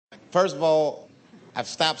First of all, I've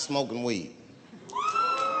stopped smoking weed.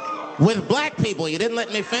 With black people, you didn't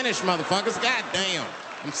let me finish, motherfuckers. God damn.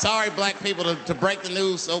 I'm sorry, black people, to break the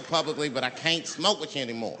news so publicly, but I can't smoke with you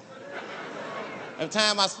anymore. Every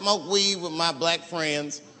time I smoke weed with my black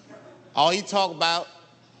friends, all you talk about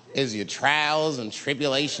is your trials and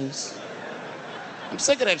tribulations. I'm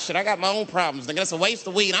sick of that shit. I got my own problems. Nigga, that's a waste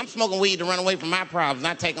of weed. I'm smoking weed to run away from my problems,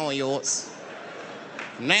 not take on yours.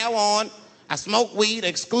 From now on, I smoke weed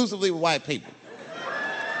exclusively with white people.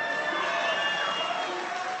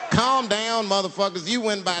 Calm down, motherfuckers. You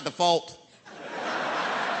win by default.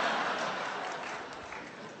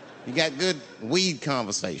 You got good weed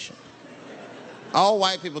conversation. All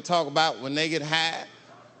white people talk about when they get high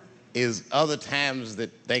is other times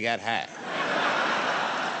that they got high.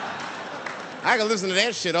 I can listen to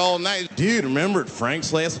that shit all night. Dude, remember at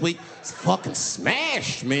Frank's last week? It's fucking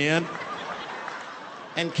smashed, man.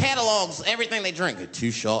 And catalogs everything they drink.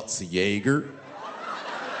 2 shots of Jaeger,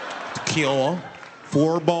 tequila,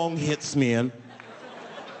 4 bong hits, man,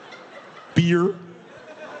 beer,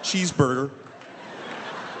 cheeseburger.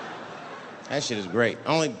 That shit is great.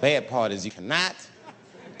 Only bad part is you cannot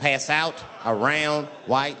pass out around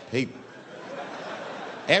white people.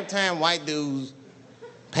 Every time white dudes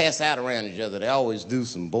pass out around each other, they always do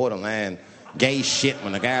some borderline gay shit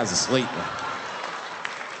when the guy's asleep.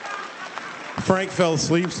 Frank fell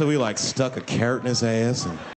asleep, so we stuck a carrot in his ass and